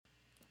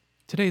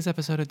Today's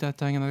episode of Death,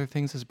 Dying, and Other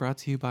Things is brought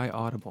to you by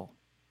Audible.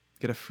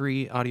 Get a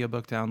free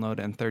audiobook download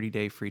and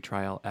 30-day free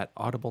trial at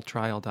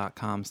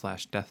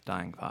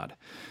audibletrial.com/deathdyingpod.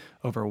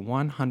 Over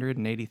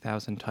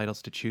 180,000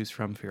 titles to choose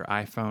from for your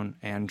iPhone,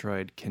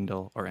 Android,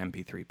 Kindle, or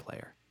MP3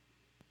 player.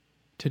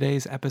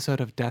 Today's episode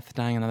of Death,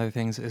 Dying, and Other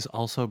Things is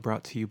also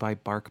brought to you by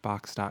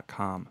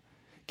BarkBox.com.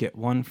 Get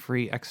one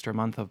free extra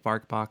month of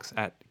BarkBox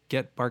at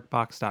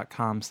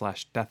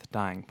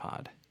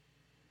getbarkbox.com/deathdyingpod.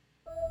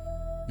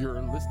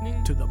 You're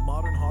listening to the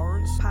Modern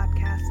Horrors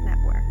Podcast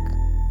Network.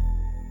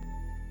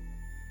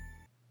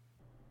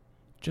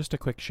 Just a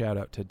quick shout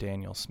out to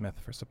Daniel Smith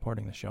for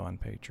supporting the show on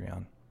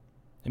Patreon.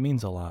 It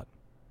means a lot.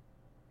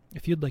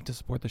 If you'd like to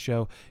support the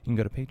show, you can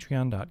go to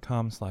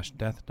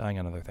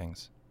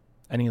patreon.com/deathdyingandotherthings.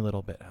 Any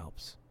little bit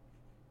helps.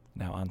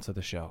 Now on to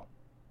the show.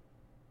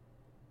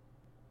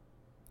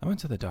 I went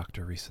to the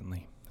doctor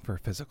recently for a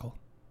physical.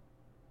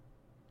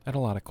 I had a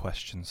lot of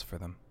questions for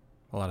them.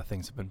 A lot of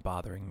things have been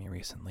bothering me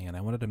recently, and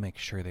I wanted to make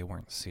sure they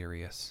weren't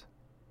serious.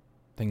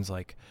 Things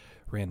like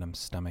random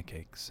stomach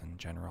aches and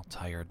general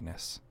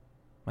tiredness.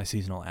 My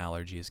seasonal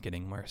allergy is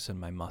getting worse and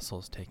my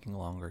muscles taking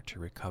longer to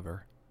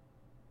recover.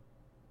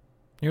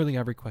 Nearly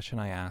every question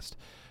I asked,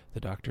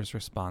 the doctor's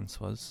response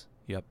was,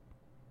 "Yep,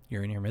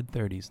 you're in your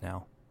mid-30s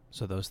now,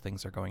 so those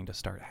things are going to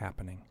start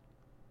happening."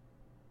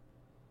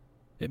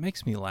 It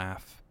makes me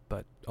laugh,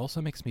 but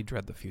also makes me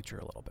dread the future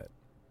a little bit.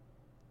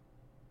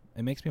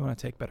 It makes me want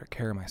to take better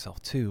care of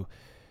myself too,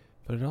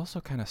 but it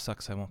also kind of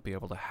sucks I won't be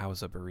able to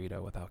house a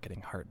burrito without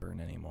getting heartburn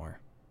anymore.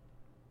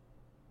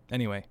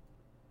 Anyway,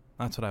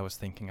 that's what I was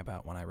thinking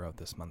about when I wrote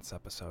this month's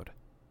episode.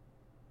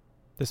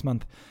 This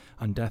month,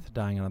 on Death,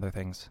 Dying, and Other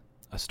Things,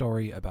 a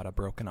story about a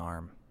broken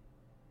arm.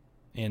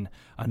 In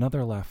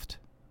Another Left,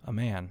 a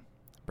man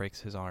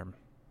breaks his arm.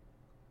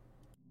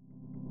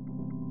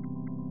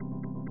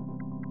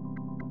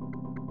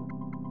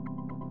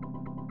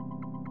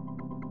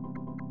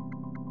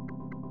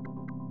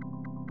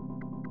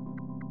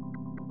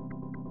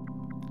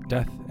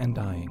 Death and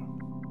dying.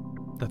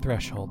 The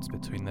thresholds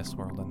between this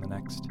world and the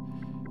next.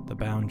 The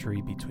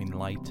boundary between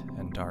light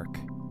and dark.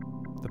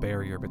 The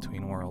barrier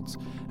between worlds.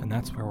 And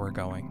that's where we're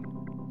going.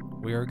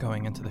 We are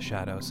going into the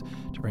shadows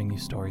to bring you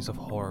stories of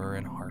horror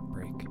and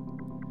heartbreak.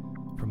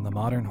 From the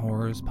Modern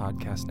Horrors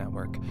Podcast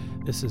Network,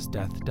 this is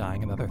Death,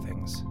 Dying, and Other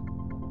Things.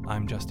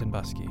 I'm Justin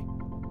Buskey.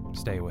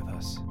 Stay with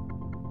us.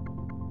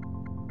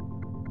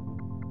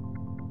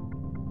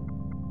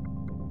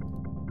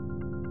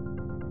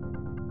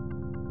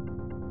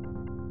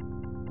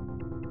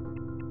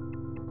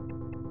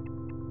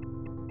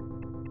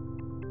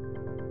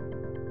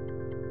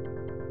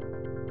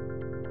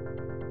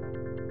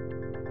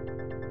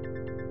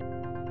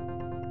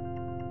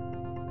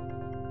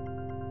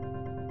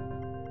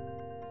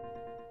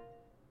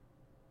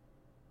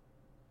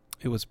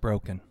 It was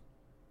broken.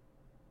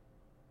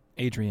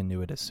 Adrian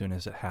knew it as soon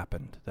as it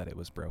happened that it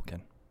was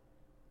broken.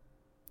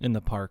 In the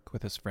park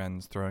with his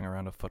friends throwing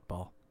around a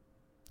football.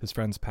 His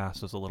friend's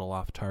pass was a little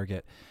off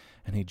target,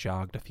 and he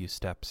jogged a few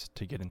steps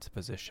to get into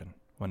position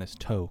when his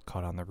toe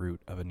caught on the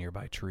root of a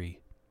nearby tree.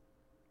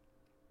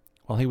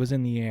 While he was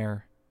in the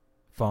air,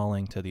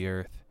 falling to the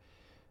earth,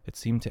 it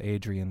seemed to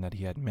Adrian that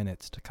he had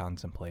minutes to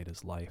contemplate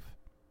his life,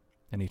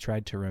 and he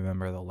tried to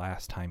remember the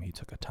last time he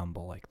took a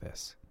tumble like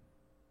this.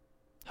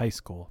 High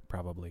school,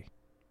 probably.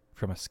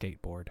 From a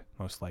skateboard,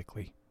 most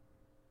likely.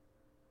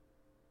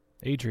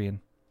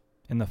 Adrian,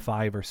 in the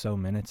 5 or so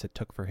minutes it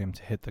took for him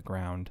to hit the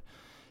ground,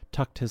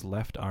 tucked his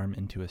left arm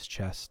into his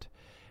chest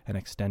and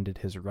extended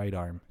his right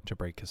arm to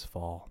break his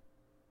fall.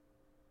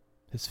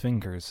 His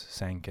fingers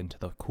sank into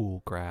the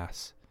cool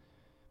grass.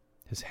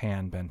 His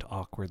hand bent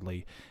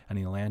awkwardly, and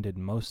he landed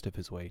most of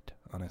his weight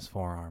on his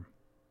forearm.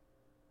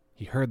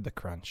 He heard the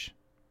crunch,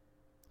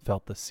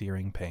 felt the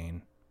searing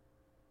pain,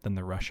 then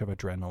the rush of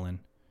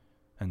adrenaline,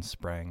 and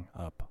sprang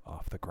up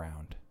off the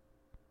ground.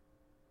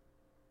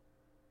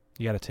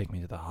 "You gotta take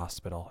me to the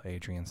hospital,"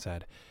 Adrian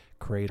said,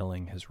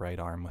 cradling his right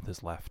arm with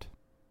his left.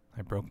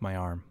 "I broke my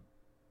arm."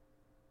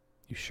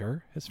 "You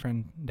sure?" his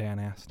friend Dan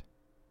asked.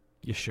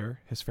 "You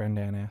sure?" his friend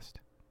Dan asked.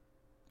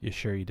 "You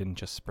sure you didn't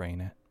just sprain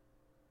it?"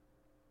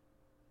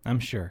 "I'm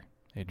sure,"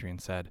 Adrian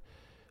said,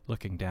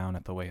 looking down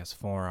at the way his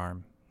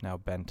forearm now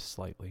bent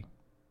slightly.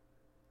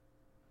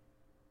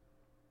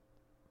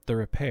 The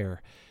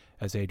repair,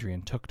 as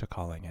Adrian took to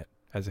calling it,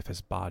 as if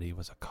his body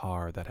was a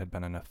car that had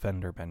been an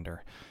fender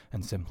bender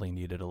and simply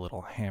needed a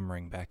little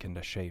hammering back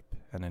into shape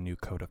and a new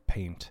coat of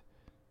paint,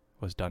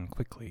 was done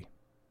quickly.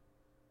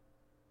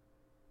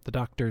 The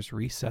doctors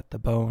reset the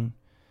bone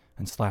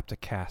and slapped a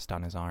cast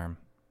on his arm.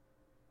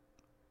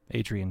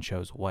 Adrian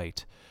chose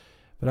white,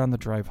 but on the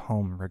drive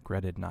home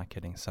regretted not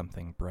getting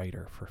something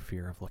brighter for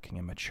fear of looking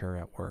immature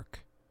at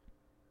work.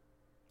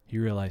 He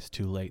realized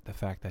too late the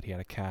fact that he had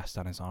a cast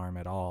on his arm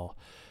at all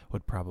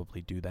would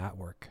probably do that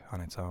work on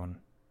its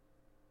own.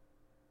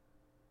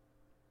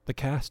 The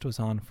cast was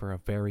on for a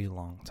very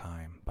long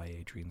time, by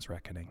Adrian's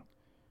reckoning,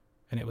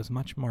 and it was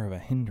much more of a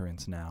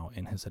hindrance now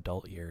in his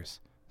adult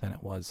years than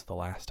it was the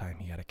last time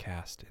he had a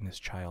cast in his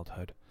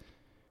childhood.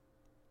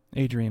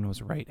 Adrian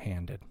was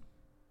right-handed.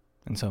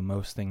 and so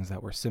most things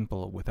that were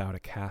simple without a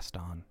cast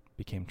on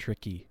became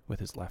tricky with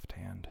his left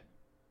hand.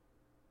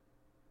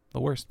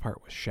 The worst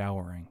part was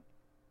showering,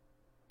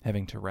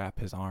 having to wrap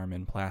his arm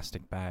in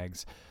plastic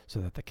bags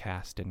so that the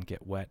cast didn't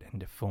get wet and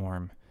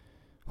deform,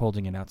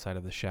 holding it outside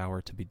of the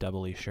shower to be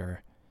doubly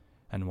sure,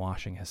 and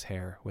washing his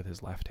hair with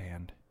his left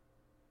hand.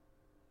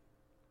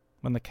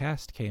 When the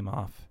cast came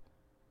off,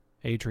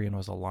 Adrian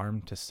was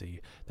alarmed to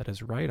see that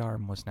his right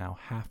arm was now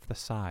half the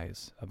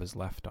size of his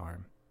left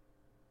arm.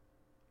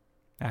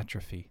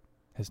 Atrophy,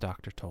 his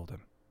doctor told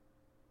him.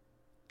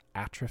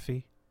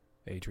 Atrophy?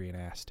 Adrian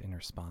asked in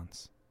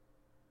response.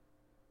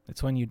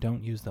 It's when you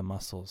don't use the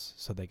muscles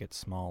so they get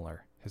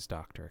smaller, his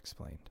doctor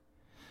explained.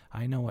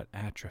 I know what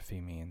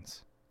atrophy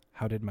means.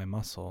 How did my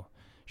muscle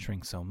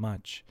shrink so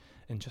much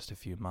in just a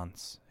few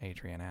months?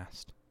 Adrian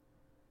asked.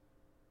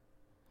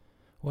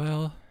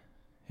 Well,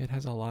 it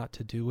has a lot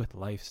to do with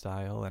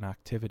lifestyle and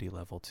activity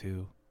level,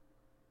 too.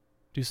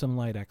 Do some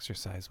light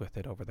exercise with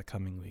it over the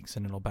coming weeks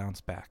and it'll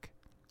bounce back.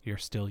 You're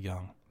still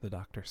young, the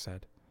doctor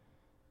said.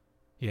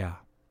 Yeah,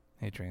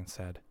 Adrian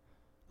said,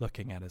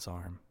 looking at his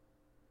arm.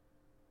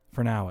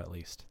 For now, at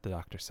least, the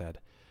doctor said,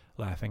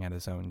 laughing at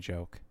his own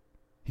joke.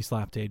 He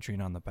slapped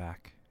Adrian on the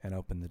back and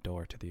opened the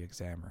door to the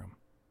exam room.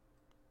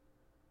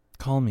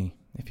 Call me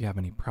if you have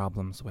any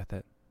problems with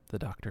it, the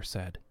doctor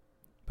said,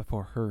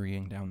 before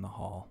hurrying down the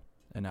hall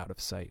and out of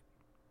sight.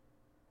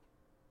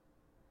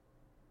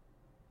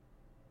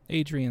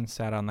 Adrian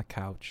sat on the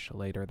couch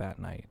later that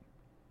night.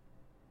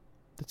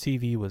 The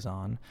TV was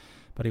on,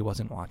 but he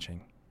wasn't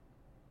watching.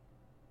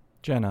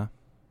 Jenna,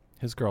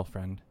 his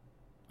girlfriend,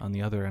 on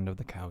the other end of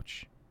the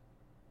couch,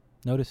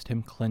 noticed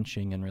him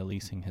clenching and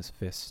releasing his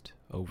fist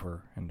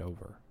over and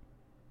over.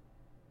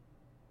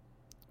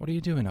 What are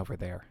you doing over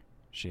there?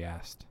 She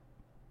asked.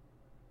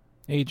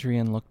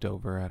 Adrian looked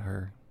over at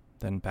her,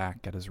 then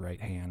back at his right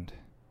hand.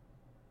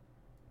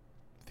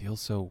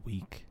 Feels so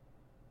weak.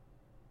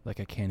 Like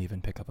I can't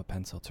even pick up a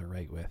pencil to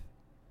write with.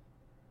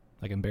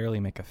 I can barely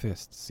make a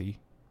fist, see?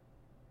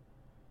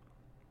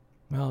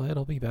 Well,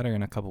 it'll be better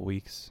in a couple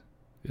weeks.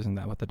 Isn't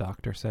that what the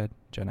doctor said?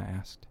 Jenna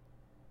asked.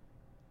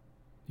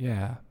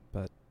 Yeah,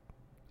 but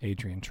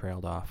Adrian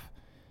trailed off.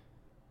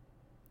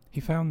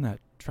 He found that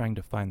trying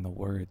to find the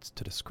words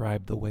to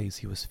describe the ways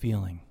he was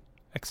feeling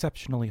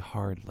exceptionally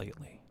hard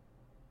lately.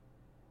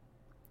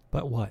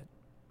 But what?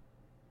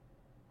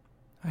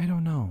 I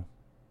don't know.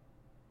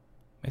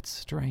 It's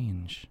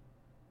strange.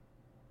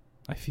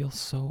 I feel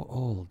so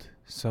old,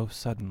 so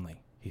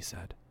suddenly, he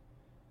said.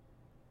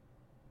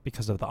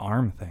 Because of the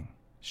arm thing,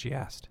 she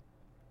asked.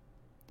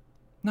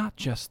 Not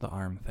just the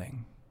arm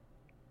thing.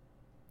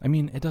 I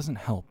mean, it doesn't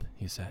help,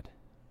 he said.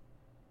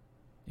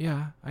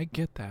 Yeah, I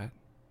get that.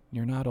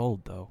 You're not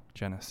old, though,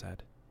 Jenna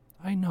said.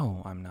 I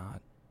know I'm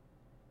not.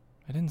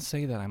 I didn't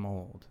say that I'm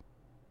old.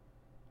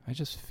 I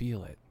just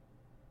feel it.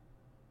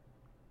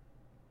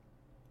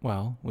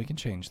 Well, we can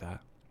change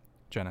that,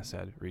 Jenna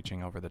said,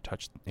 reaching over to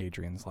touch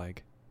Adrian's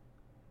leg.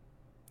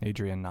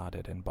 Adrian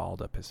nodded and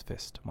balled up his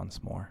fist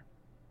once more.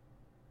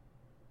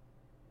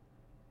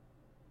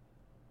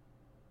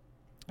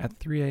 At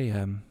 3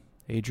 a.m.,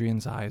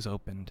 Adrian's eyes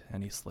opened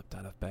and he slipped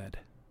out of bed,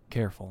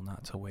 careful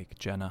not to wake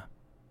Jenna.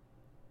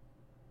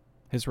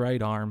 His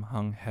right arm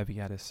hung heavy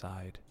at his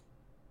side.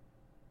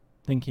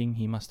 Thinking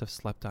he must have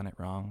slept on it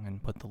wrong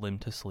and put the limb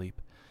to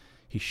sleep,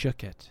 he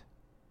shook it,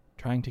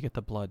 trying to get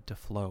the blood to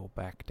flow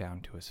back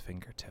down to his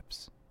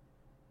fingertips.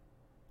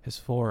 His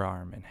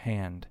forearm and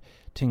hand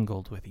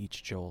tingled with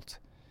each jolt,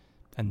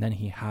 and then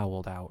he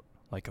howled out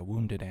like a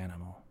wounded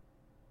animal.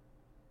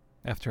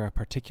 After a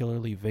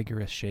particularly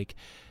vigorous shake,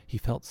 he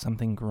felt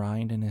something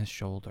grind in his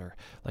shoulder,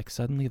 like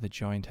suddenly the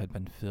joint had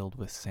been filled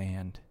with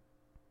sand.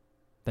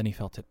 Then he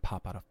felt it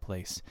pop out of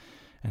place,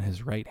 and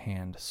his right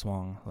hand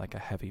swung like a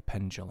heavy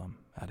pendulum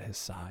at his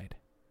side.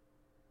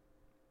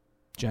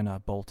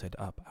 Jenna bolted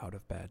up out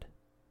of bed.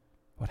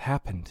 What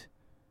happened?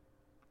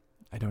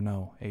 I don't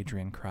know,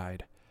 Adrian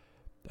cried.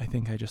 I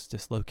think I just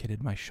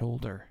dislocated my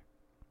shoulder.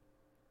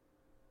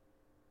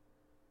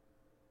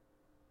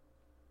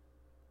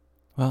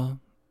 Well,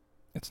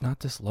 it's not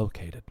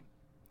dislocated,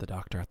 the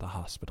doctor at the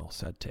hospital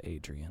said to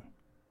Adrian.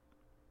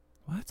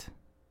 What?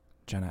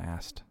 Jenna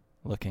asked,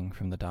 looking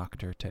from the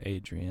doctor to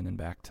Adrian and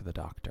back to the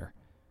doctor.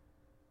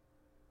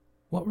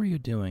 What were you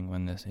doing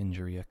when this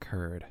injury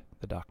occurred?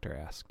 The doctor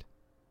asked.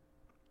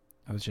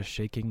 I was just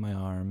shaking my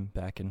arm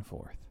back and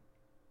forth.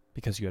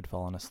 Because you had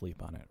fallen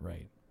asleep on it,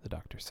 right? The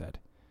doctor said.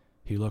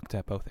 He looked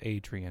at both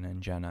Adrian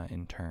and Jenna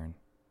in turn.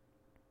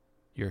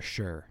 You're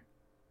sure?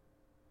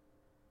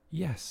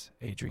 Yes,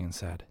 Adrian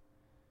said.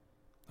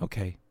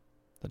 Okay,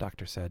 the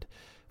doctor said,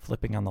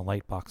 flipping on the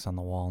light box on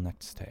the wall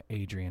next to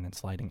Adrian and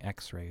sliding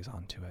x-rays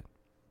onto it.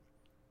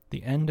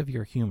 The end of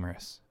your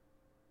humerus,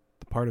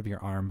 the part of your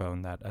arm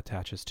bone that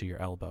attaches to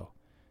your elbow,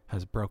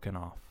 has broken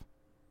off.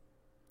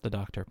 The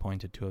doctor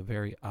pointed to a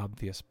very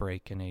obvious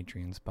break in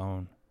Adrian's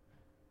bone.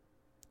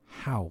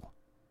 How?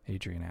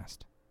 Adrian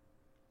asked.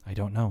 I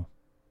don't know.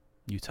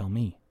 You tell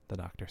me, the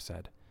doctor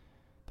said.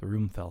 The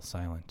room fell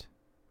silent.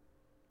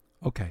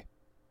 Okay.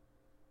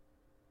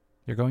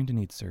 You're going to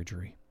need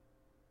surgery.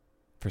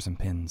 for some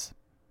pins.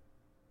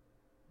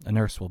 A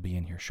nurse will be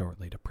in here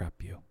shortly to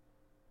prep you.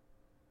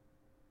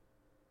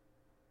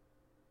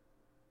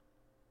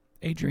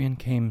 Adrian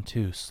came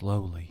to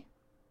slowly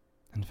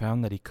and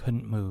found that he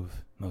couldn't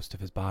move most of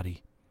his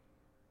body.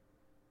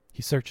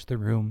 He searched the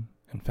room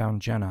and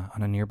found Jenna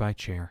on a nearby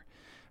chair,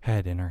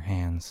 head in her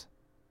hands.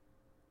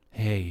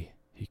 "Hey,"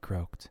 he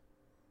croaked.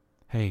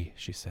 "Hey,"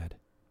 she said.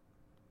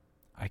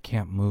 "I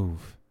can't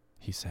move,"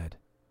 he said.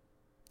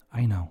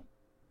 "I know.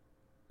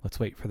 Let's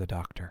wait for the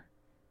doctor.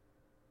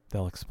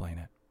 They'll explain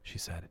it," she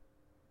said.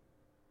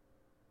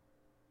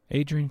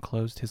 Adrian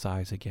closed his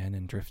eyes again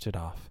and drifted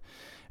off,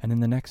 and in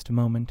the next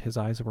moment his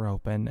eyes were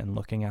open and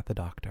looking at the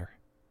doctor.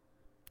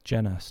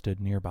 Jenna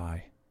stood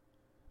nearby.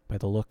 By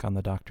the look on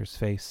the doctor's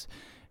face,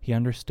 he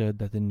understood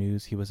that the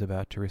news he was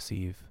about to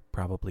receive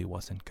probably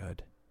wasn't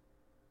good.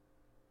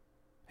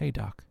 "Hey,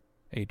 Doc,"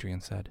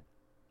 Adrian said.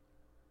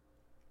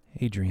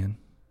 "Adrian,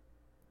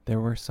 there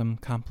were some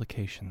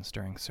complications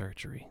during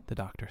surgery," the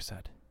doctor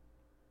said.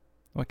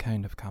 "What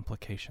kind of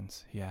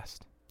complications?" he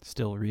asked,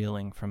 still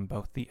reeling from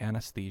both the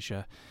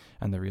anesthesia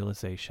and the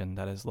realization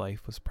that his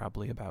life was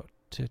probably about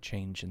to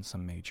change in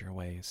some major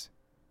ways.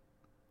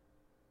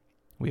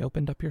 "We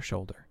opened up your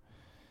shoulder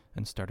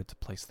and started to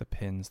place the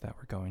pins that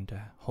were going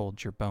to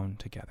hold your bone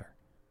together.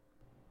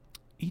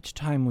 Each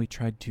time we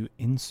tried to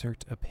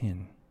insert a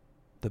pin,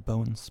 the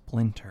bone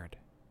splintered,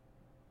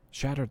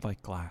 shattered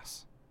like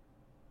glass.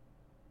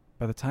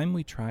 By the time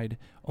we tried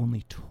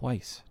only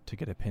twice to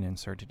get a pin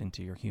inserted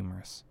into your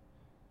humerus,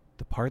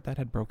 the part that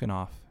had broken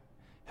off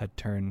had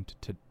turned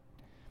to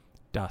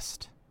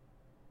dust.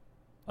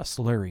 A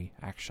slurry,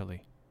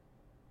 actually.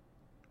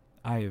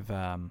 I've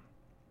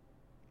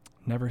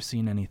never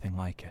seen anything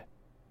like it.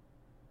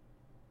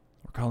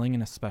 We're calling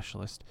in a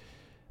specialist,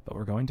 but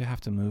we're going to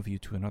have to move you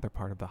to another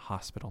part of the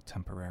hospital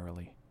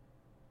temporarily.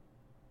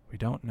 We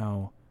don't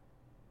know."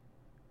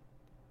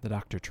 The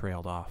doctor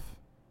trailed off,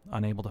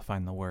 unable to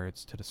find the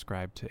words to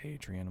describe to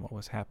Adrian what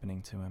was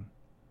happening to him.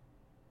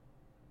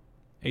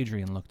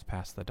 Adrian looked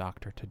past the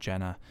doctor to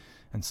Jenna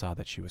and saw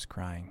that she was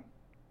crying.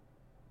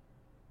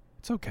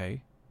 "It's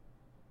okay.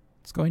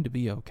 It's going to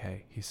be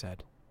okay," he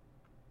said.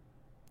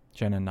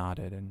 Jenna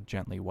nodded and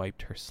gently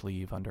wiped her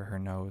sleeve under her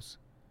nose.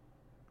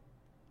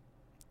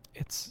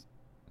 "It's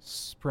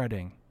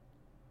spreading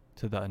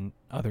to the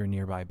other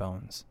nearby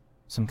bones.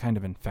 Some kind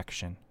of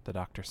infection," the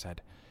doctor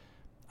said.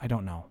 "I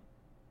don't know.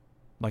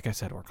 Like I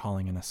said, we're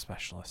calling in a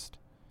specialist.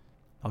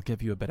 I'll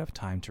give you a bit of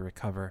time to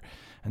recover,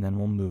 and then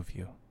we'll move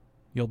you.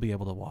 You'll be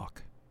able to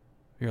walk.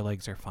 Your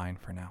legs are fine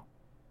for now."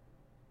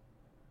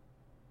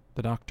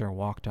 The doctor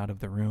walked out of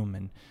the room,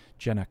 and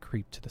Jenna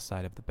creeped to the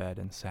side of the bed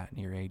and sat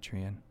near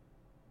Adrian.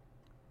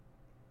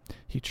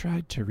 He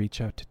tried to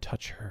reach out to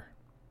touch her,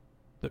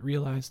 but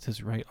realized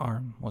his right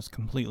arm was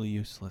completely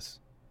useless.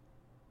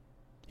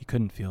 He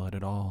couldn't feel it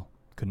at all,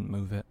 couldn't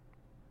move it.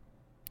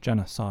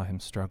 Jenna saw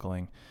him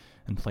struggling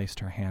and placed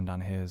her hand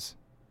on his.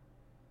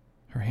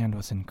 Her hand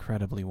was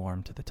incredibly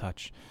warm to the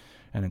touch,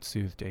 and it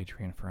soothed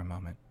Adrian for a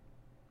moment.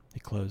 He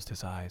closed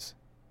his eyes.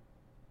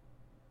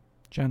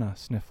 Jenna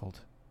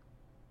sniffled.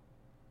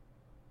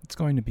 "It's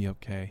going to be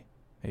okay,"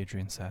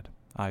 Adrian said,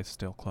 eyes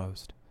still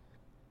closed.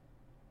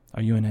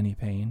 "Are you in any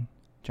pain?"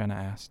 Jenna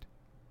asked.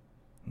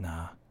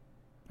 "Nah,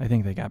 I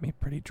think they got me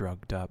pretty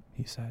drugged up,"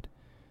 he said.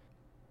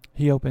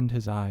 He opened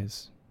his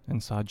eyes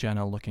and saw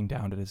Jenna looking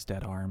down at his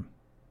dead arm.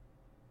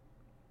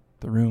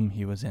 The room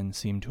he was in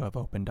seemed to have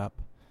opened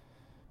up,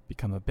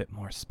 become a bit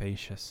more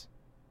spacious.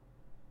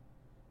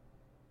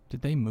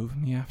 "Did they move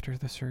me after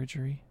the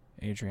surgery?"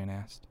 Adrian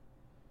asked.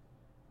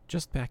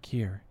 "Just back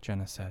here,"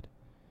 Jenna said.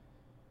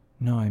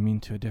 "No, I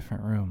mean to a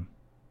different room,"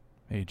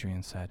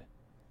 Adrian said.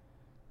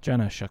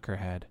 Jenna shook her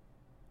head.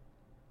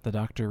 The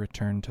doctor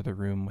returned to the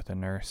room with a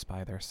nurse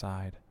by their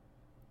side.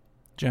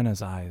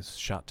 Jenna's eyes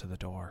shot to the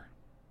door.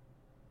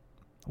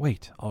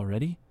 "Wait,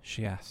 already?"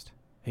 she asked.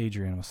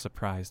 Adrian was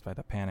surprised by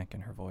the panic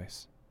in her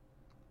voice.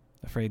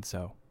 "Afraid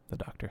so," the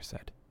doctor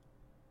said.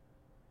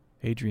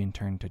 Adrian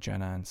turned to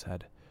Jenna and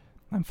said,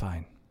 "I'm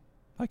fine.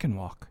 I can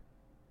walk."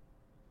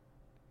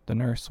 The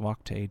nurse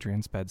walked to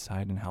Adrian's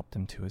bedside and helped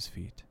him to his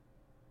feet.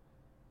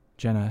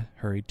 Jenna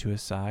hurried to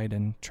his side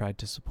and tried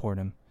to support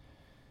him.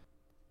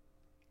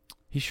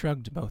 He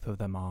shrugged both of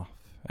them off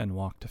and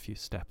walked a few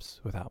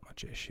steps without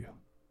much issue.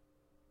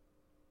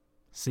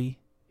 "See?"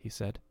 he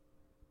said.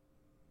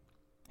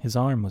 His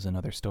arm was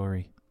another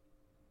story.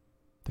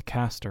 The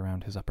cast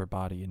around his upper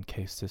body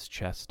encased his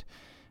chest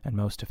and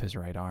most of his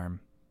right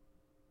arm.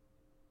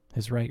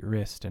 His right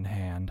wrist and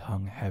hand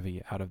hung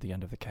heavy out of the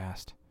end of the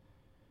cast.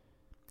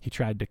 He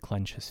tried to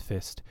clench his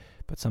fist,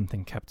 but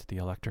something kept the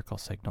electrical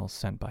signals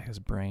sent by his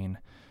brain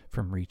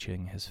from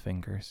reaching his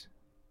fingers.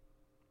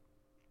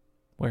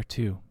 "Where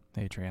to?"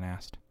 Adrian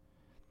asked.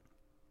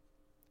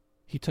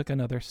 He took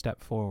another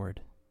step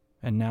forward,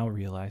 and now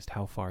realized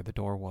how far the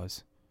door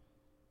was.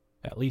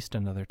 At least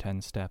another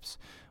 10 steps,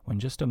 when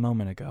just a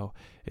moment ago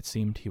it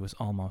seemed he was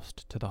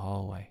almost to the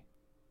hallway.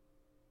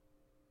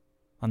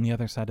 "On the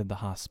other side of the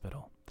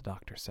hospital," the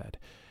doctor said,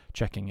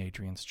 checking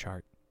Adrian's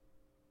chart.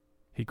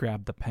 He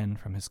grabbed the pen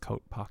from his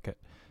coat pocket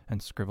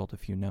and scribbled a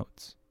few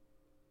notes.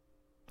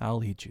 "I'll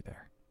lead you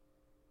there."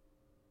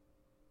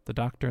 The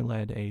doctor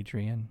led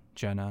Adrian,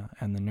 Jenna,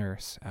 and the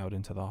nurse out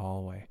into the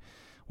hallway,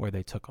 where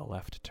they took a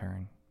left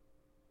turn.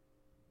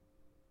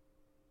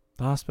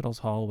 The hospital's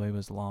hallway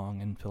was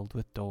long and filled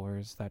with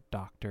doors that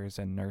doctors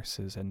and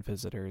nurses and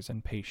visitors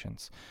and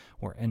patients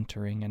were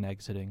entering and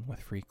exiting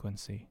with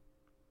frequency.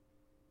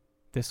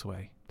 "This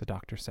way," the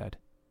doctor said.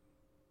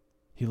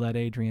 He led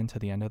Adrian to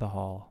the end of the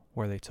hall,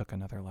 where they took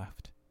another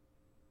left.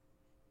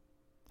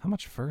 "How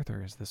much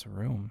further is this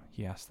room?"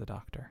 he asked the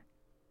doctor.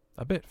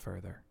 "A bit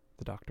further,"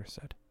 the doctor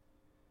said.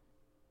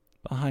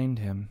 Behind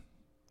him,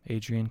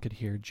 Adrian could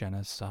hear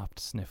Jenna's soft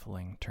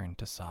sniffling turn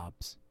to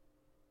sobs.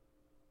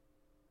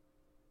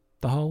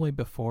 The hallway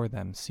before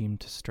them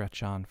seemed to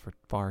stretch on for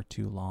far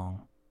too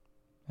long,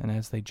 and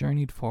as they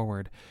journeyed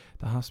forward,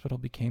 the hospital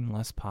became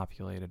less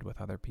populated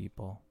with other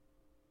people.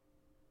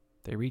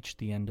 They reached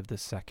the end of the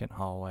second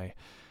hallway,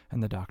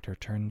 and the doctor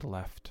turned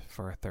left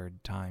for a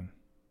third time.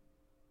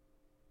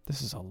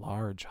 "This is a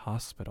large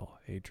hospital,"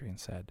 Adrian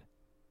said.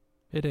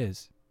 "It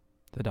is,"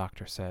 the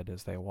doctor said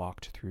as they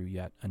walked through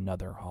yet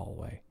another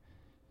hallway.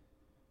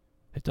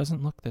 "It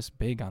doesn't look this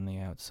big on the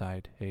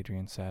outside,"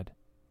 Adrian said.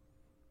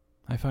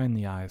 "I find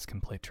the eyes can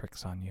play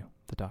tricks on you,"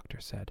 the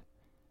doctor said.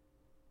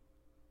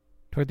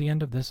 Toward the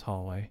end of this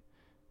hallway,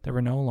 there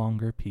were no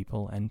longer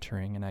people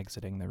entering and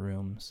exiting the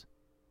rooms.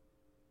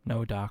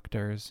 No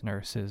doctors,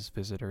 nurses,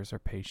 visitors, or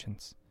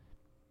patients.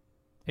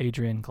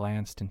 Adrian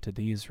glanced into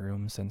these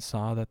rooms and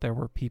saw that there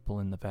were people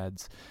in the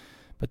beds,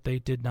 but they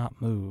did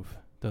not move,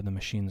 though the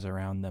machines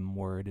around them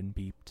whirred and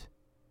beeped.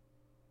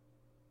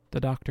 The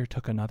doctor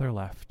took another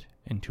left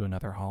into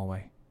another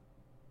hallway.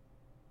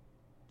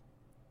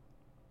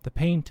 The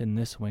paint in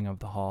this wing of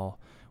the hall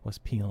was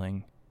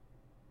peeling,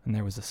 and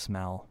there was a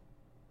smell.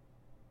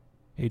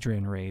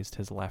 Adrian raised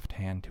his left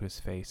hand to his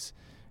face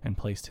and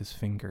placed his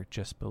finger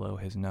just below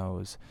his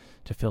nose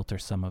to filter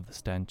some of the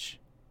stench.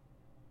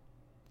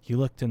 He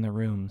looked in the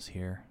rooms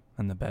here,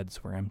 and the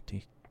beds were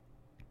empty.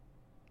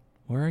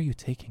 "Where are you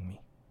taking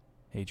me?"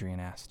 Adrian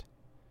asked.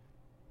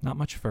 "Not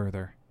much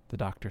further," the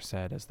doctor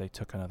said as they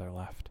took another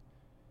left.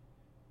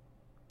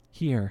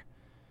 Here,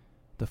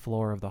 the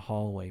floor of the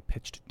hallway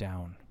pitched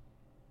down.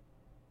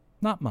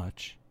 Not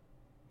much,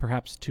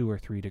 perhaps 2 or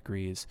 3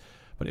 degrees,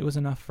 but it was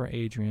enough for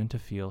Adrian to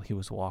feel he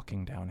was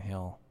walking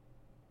downhill.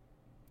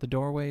 The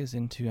doorways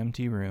into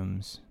empty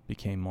rooms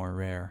became more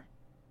rare.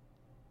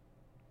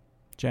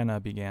 Jenna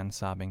began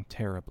sobbing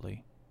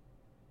terribly.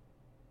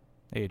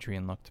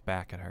 Adrian looked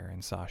back at her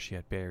and saw she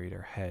had buried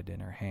her head in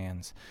her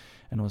hands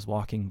and was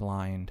walking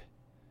blind,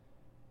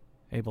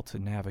 able to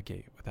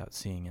navigate without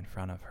seeing in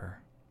front of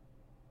her.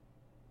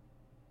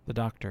 The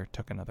doctor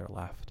took another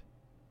left.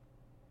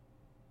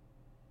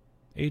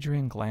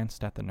 Adrian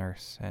glanced at the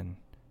nurse and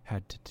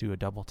had to do a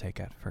double take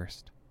at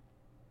first.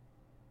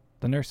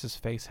 The nurse's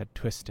face had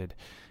twisted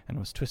and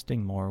was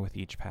twisting more with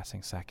each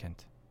passing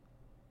second.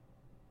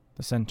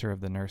 The center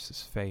of the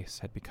nurse's face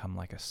had become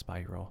like a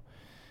spiral,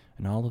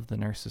 and all of the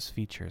nurse's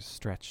features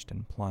stretched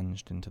and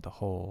plunged into the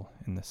hole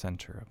in the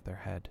center of their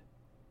head.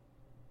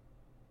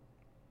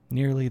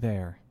 "Nearly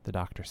there," the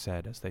doctor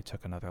said as they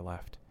took another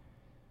left.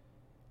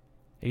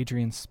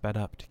 Adrian sped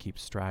up to keep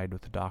stride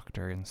with the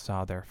doctor and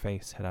saw their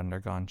face had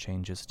undergone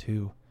changes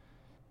too.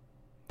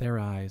 Their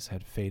eyes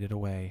had faded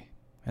away,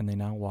 and they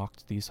now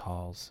walked these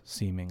halls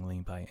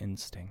seemingly by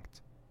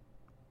instinct.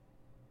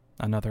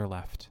 Another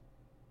left.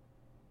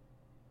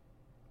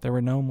 There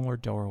were no more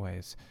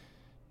doorways,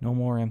 no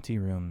more empty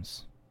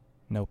rooms,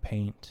 no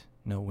paint,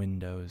 no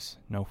windows,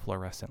 no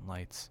fluorescent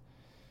lights,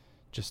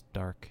 just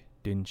dark,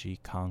 dingy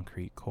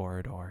concrete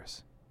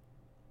corridors.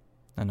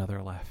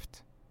 Another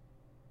left.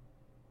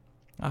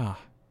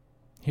 "Ah,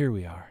 here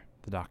we are,"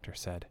 the doctor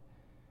said.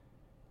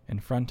 In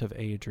front of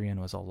Adrian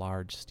was a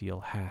large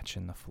steel hatch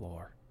in the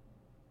floor.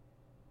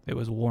 It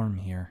was warm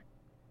here,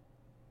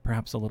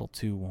 perhaps a little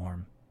too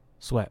warm.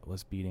 Sweat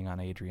was beading on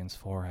Adrian's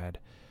forehead,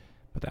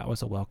 but that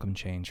was a welcome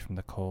change from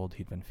the cold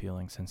he'd been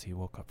feeling since he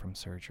woke up from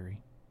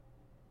surgery.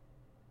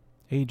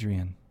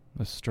 Adrian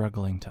was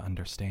struggling to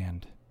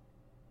understand.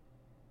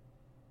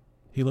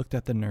 He looked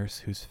at the nurse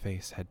whose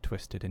face had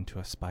twisted into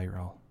a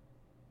spiral,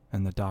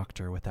 and the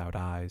doctor without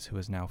eyes who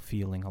was now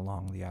feeling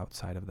along the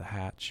outside of the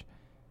hatch.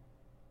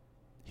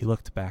 He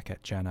looked back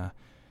at Jenna,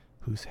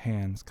 whose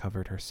hands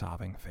covered her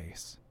sobbing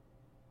face.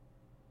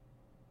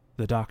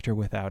 The doctor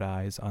without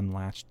eyes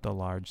unlatched the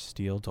large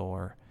steel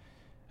door,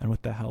 and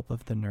with the help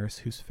of the nurse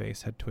whose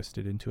face had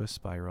twisted into a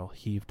spiral,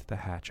 heaved the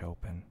hatch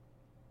open.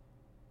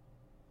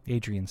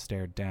 Adrian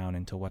stared down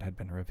into what had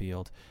been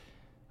revealed,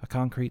 a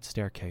concrete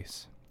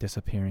staircase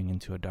disappearing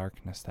into a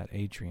darkness that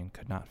Adrian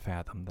could not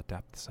fathom the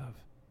depths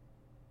of.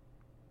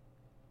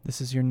 "This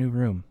is your new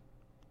room,"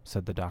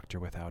 said the doctor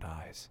without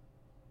eyes.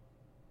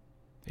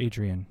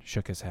 Adrian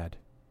shook his head.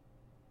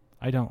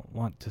 "I don't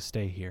want to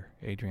stay here,"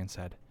 Adrian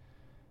said.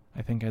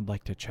 "I think I'd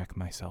like to check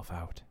myself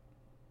out."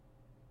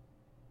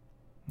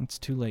 "It's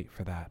too late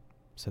for that,"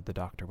 said the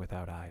doctor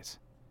without eyes.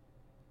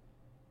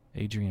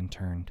 Adrian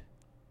turned.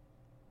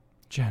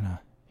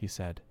 "Jenna," he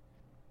said.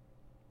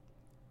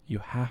 "You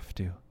have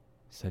to,"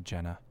 said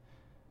Jenna,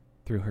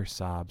 through her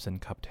sobs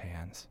and cupped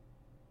hands.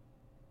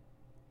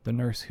 The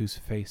nurse, whose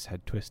face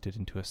had twisted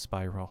into a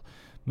spiral,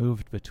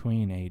 moved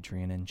between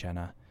Adrian and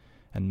Jenna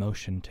and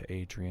motioned to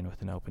Adrian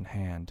with an open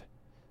hand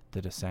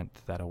the descent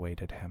that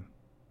awaited him.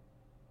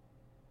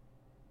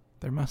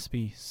 "There must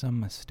be some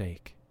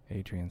mistake,"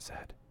 Adrian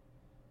said.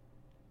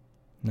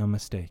 "No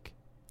mistake,"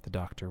 the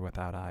doctor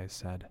without eyes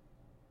said.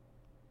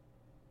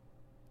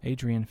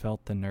 Adrian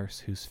felt the nurse,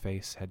 whose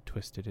face had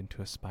twisted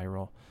into a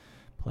spiral,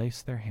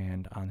 place their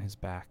hand on his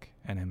back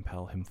and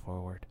impel him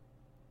forward.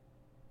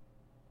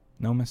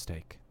 "No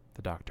mistake,"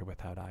 the doctor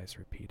without eyes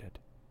repeated.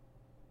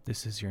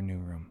 "This is your new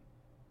room."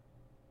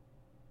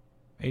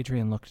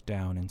 Adrian looked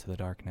down into the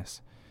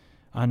darkness,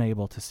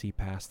 unable to see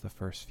past the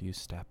first few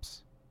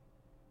steps.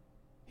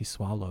 He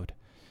swallowed,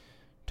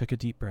 took a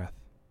deep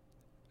breath,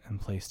 and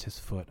placed his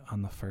foot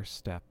on the first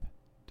step,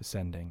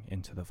 descending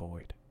into the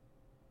void.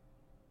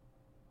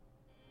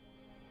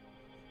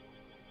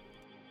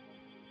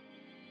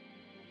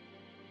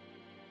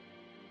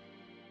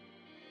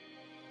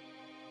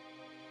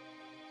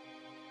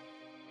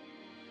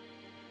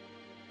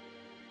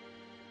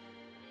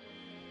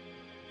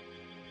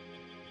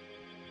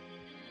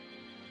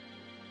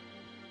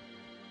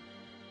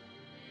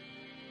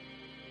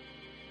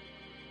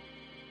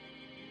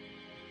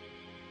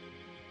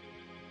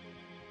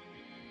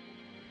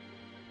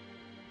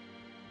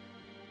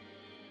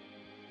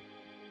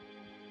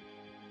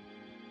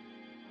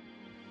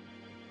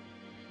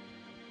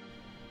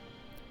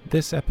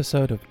 This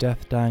episode of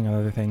Death, Dying, and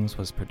Other Things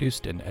was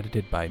produced and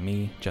edited by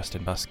me,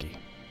 Justin Buskey.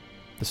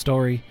 The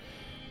story,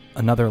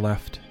 Another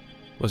Left,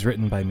 was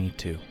written by me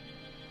too.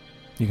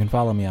 You can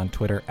follow me on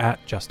Twitter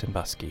at Justin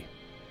Buskey.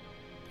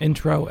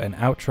 Intro and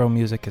outro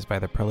music is by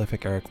the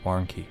prolific Eric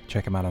Warnke.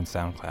 Check him out on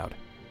SoundCloud.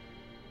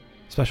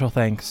 Special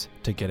thanks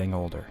to Getting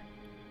Older.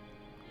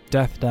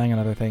 Death, Dying,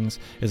 and Other Things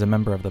is a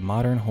member of the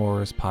Modern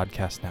Horrors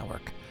Podcast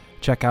Network.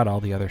 Check out all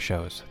the other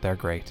shows. They're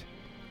great.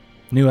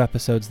 New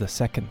episodes the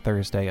second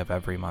Thursday of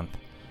every month.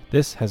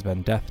 This has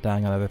been Death,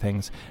 Dying, and Other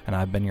Things, and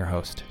I've been your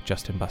host,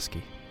 Justin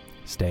Buskey.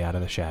 Stay out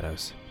of the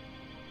shadows.